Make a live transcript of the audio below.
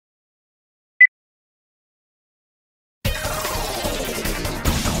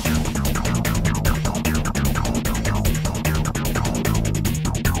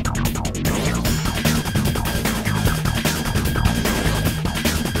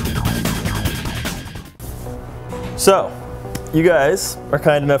So, you guys are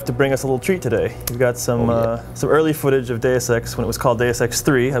kind enough to bring us a little treat today. You've got some early footage of Deus Ex when it was called Deus Ex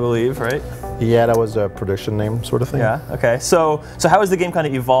 3, I believe, right? Yeah, that was a production name sort of thing. Yeah, okay. So how has the game kind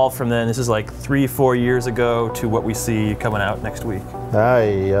of evolved from then? This is like 3-4 years ago to what we see coming out next week.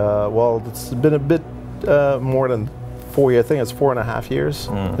 Well, it's been a bit more than 4 years. I think it's 4.5 years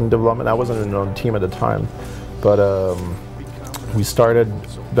in development. I wasn't on the team at the time, but we started,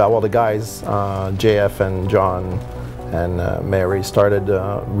 well, the guys, JF and John and Mary started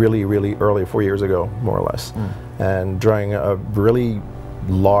really, really early, 4 years ago, more or less, and drawing a really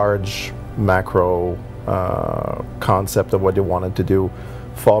large macro concept of what they wanted to do,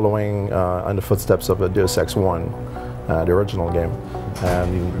 following on the footsteps of Deus Ex 1, the original game.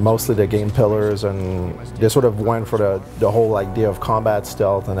 And mostly the game pillars, and they sort of went for the whole idea of combat,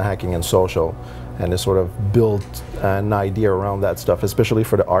 stealth, and hacking and social. And they sort of built an idea around that stuff, especially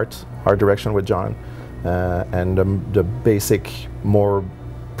for the art direction with John. And the basic, more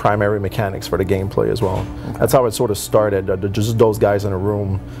primary mechanics for the gameplay as well. Okay. That's how it sort of started, just those guys in a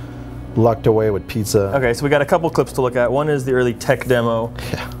room locked away with pizza. Okay, so we got a couple clips to look at. One is the early tech demo,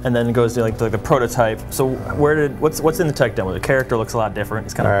 and then it goes to like the prototype. So what's in the tech demo? The character looks a lot different.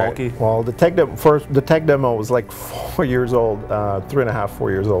 It's kind of bulky. Well, the tech demo was like 4 years old, 3.5,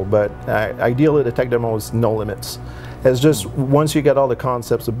 4 years old. But ideally, the tech demo is no limits. It's just once you get all the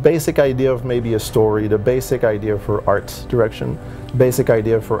concepts, the basic idea of maybe a story, the basic idea for art direction, basic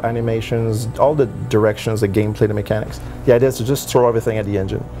idea for animations, all the directions, the gameplay, the mechanics. The idea is to just throw everything at the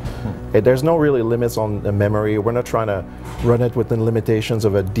engine. There's no really limits on the memory. We're not trying to run it within limitations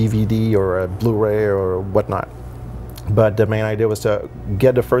of a DVD or a Blu-ray or whatnot. But the main idea was to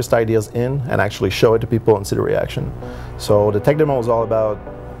get the first ideas in and actually show it to people and see the reaction. So the tech demo was all about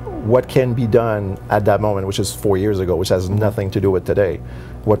what can be done at that moment, which is 4 years ago, which has nothing to do with today,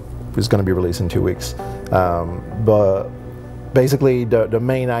 what is going to be released in 2 weeks. But basically, the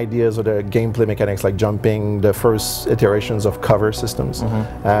main ideas are the gameplay mechanics, like jumping, the first iterations of cover systems.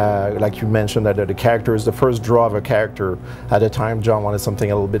 Like you mentioned, that the characters, the first draw of a character, at the time, John wanted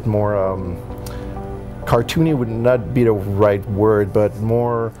something a little bit more cartoony would not be the right word, but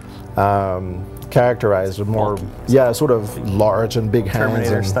more characterized, more sort of large and big hands,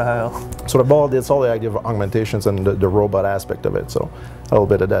 Terminator style. Sort of it's all the idea of augmentations and the robot aspect of it. So a little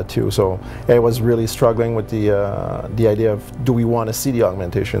bit of that too. So it was really struggling with the idea of, do we want to see the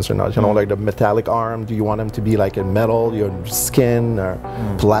augmentations or not? You know, like the metallic arm. Do you want them to be like in metal, your skin, or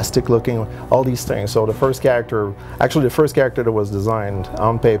plastic looking? All these things. So the first character, actually the first character that was designed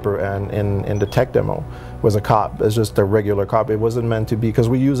on paper and in the tech demo, was a cop. It's just a regular cop. It wasn't meant to be, because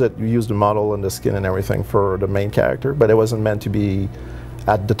we use the model and the skin and everything for the main character, but it wasn't meant to be,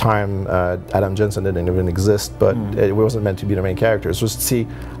 at the time, Adam Jensen didn't even exist, but it wasn't meant to be the main character. It's just to see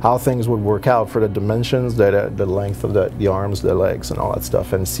how things would work out for the dimensions, the length of the arms, the legs, and all that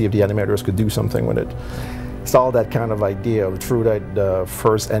stuff, and see if the animators could do something with it. It's all that kind of idea. Through the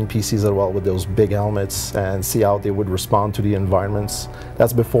first NPCs as well, with those big helmets, and see how they would respond to the environments.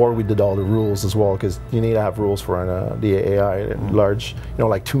 That's before we did all the rules as well, because you need to have rules for the AI, large, you know,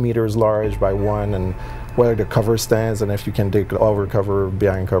 like 2 meters large by 1, and where the cover stands, and if you can dig over cover,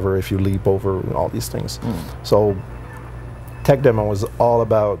 behind cover, if you leap over, all these things. So tech demo was all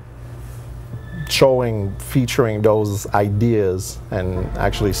about featuring those ideas and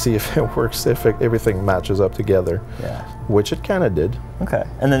actually see if it works, if everything matches up together, which it kind of did. Okay,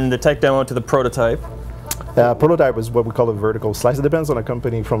 and then the tech demo to the prototype. Prototype is what we call a vertical slice. It depends on a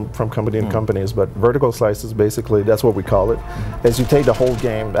company, from company and companies, but vertical slice is basically, that's what we call it. As you take the whole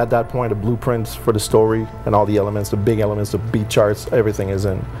game, at that point, the blueprints for the story and all the elements, the big elements, the beat charts, everything is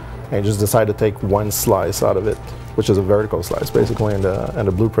in. And you just decide to take one slice out of it, which is a vertical slice, basically, in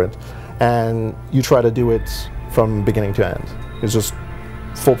the blueprint. And you try to do it from beginning to end. It's just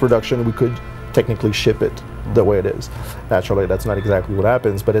full production. We could technically ship it the way it is. Naturally, that's not exactly what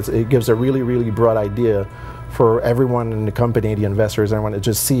happens, but it gives a really, really broad idea for everyone in the company, the investors, everyone, to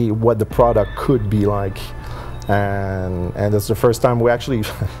just see what the product could be like. And that's the first time we actually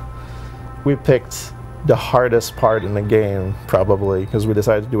we picked the hardest part in the game, probably, because we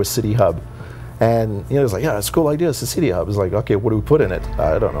decided to do a city hub. And you know, it's like, yeah, it's a cool idea, it's a city hub. It's like, okay, what do we put in it?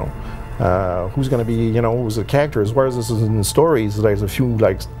 I don't know. Who's going to be, you know, who's the characters? Where is this in the stories? There's a few,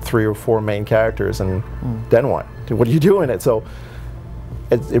 like 3 or 4 main characters, and then what? What do you do in it? So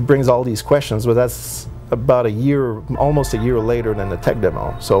it brings all these questions, but that's about a year, almost a year later than the tech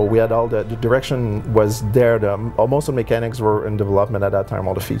demo. So we had all the direction was there. Most of the mechanics were in development at that time,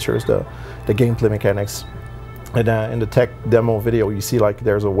 all the features, the gameplay mechanics. And in the tech demo video, you see like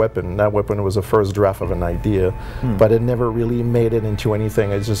there's a weapon. That weapon was the first draft of an idea, but it never really made it into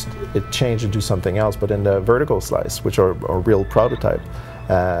anything. It changed into something else. But in the vertical slice, which are a real prototype,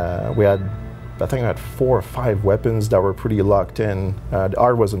 I think I had 4 or 5 weapons that were pretty locked in. The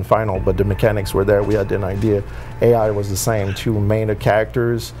art wasn't final, but the mechanics were there. We had an idea. AI was the same. 2 main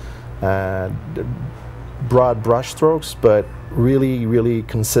characters, broad brush strokes, but really, really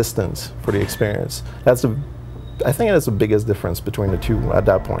consistent for the experience. I think that's the biggest difference between the two at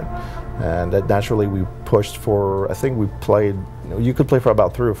that point. And that naturally we pushed for, I think we played, you could play for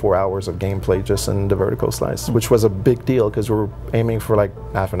about 3 or 4 hours of gameplay just in the vertical slice, which was a big deal because we were aiming for like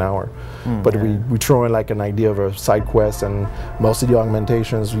half an hour. But we throw in like an idea of a side quest, and most of the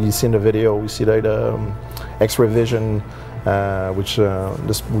augmentations we see in the video, we see like the X-ray vision, which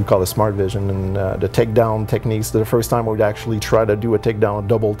we call it smart vision, and the takedown techniques. The first time we'd actually try to do a takedown, a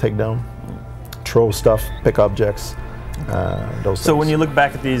double takedown. Throw stuff, pick objects, those So things. when you look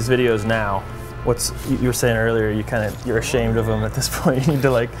back at these videos now, you were saying earlier, you're ashamed of them at this point. You need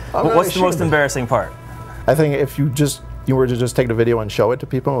to like, what's the most embarrassing part? I think if you were to just take the video and show it to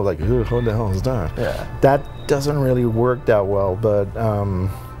people, like, what the hell is that? Yeah. That doesn't really work that well, but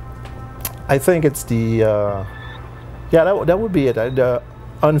I think it's the, that would be it. The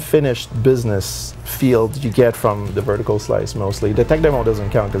unfinished business field you get from the vertical slice mostly. The tech demo doesn't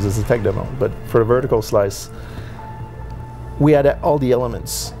count because it's a tech demo, but for the vertical slice, we had all the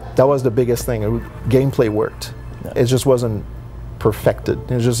elements. That was the biggest thing. Gameplay worked. Yeah. It just wasn't perfected.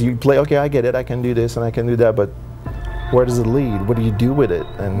 It's just you play, okay, I get it, I can do this and I can do that, but where does it lead? What do you do with it?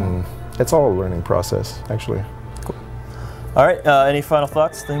 And it's all a learning process, actually. Cool. All right, any final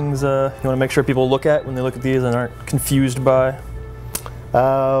thoughts, things you want to make sure people look at when they look at these and aren't confused by?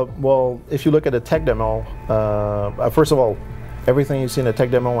 Well, if you look at a tech demo, first of all, everything you see in a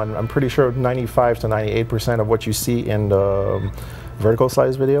tech demo, and I'm pretty sure 95 to 98% of what you see in the vertical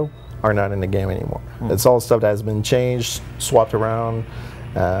slice video are not in the game anymore. It's all stuff that has been changed, swapped around.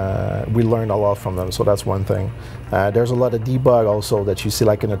 We learned a lot from them, so that's one thing. There's a lot of debug also that you see,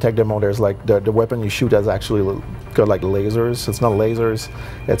 like in a tech demo. There's like the weapon you shoot has actually got like lasers. It's not lasers.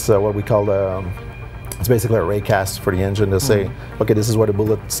 It's what we call it's basically a raycast for the engine to say, okay, this is where the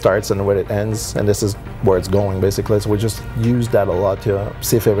bullet starts and where it ends, and this is where it's going, basically. So we just used that a lot to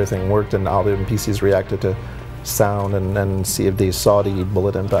see if everything worked and how the NPCs reacted to sound, and see if they saw the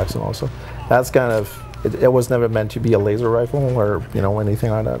bullet impacts and also. That's kind of, it was never meant to be a laser rifle or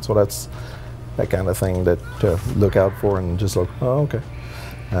anything like that. So that's that kind of thing that to look out for and just look, oh, okay.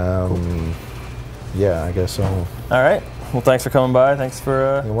 Yeah, I guess so. All right. Well, thanks for coming by. Thanks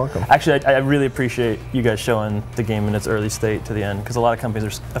for. You're welcome. Actually, I really appreciate you guys showing the game in its early state to the end, because a lot of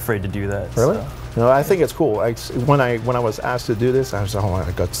companies are afraid to do that. Really? So. No, I think it's cool. When I was asked to do this,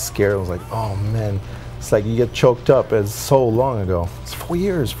 I got scared. I was like, oh man, it's like you get choked up. It's so long ago. It's 4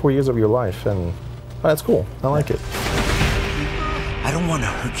 years of your life, and that's cool. I like it. I don't want to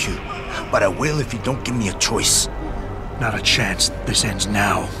hurt you, but I will if you don't give me a choice. Not a chance. This ends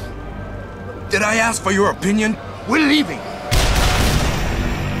now. Did I ask for your opinion? We're leaving.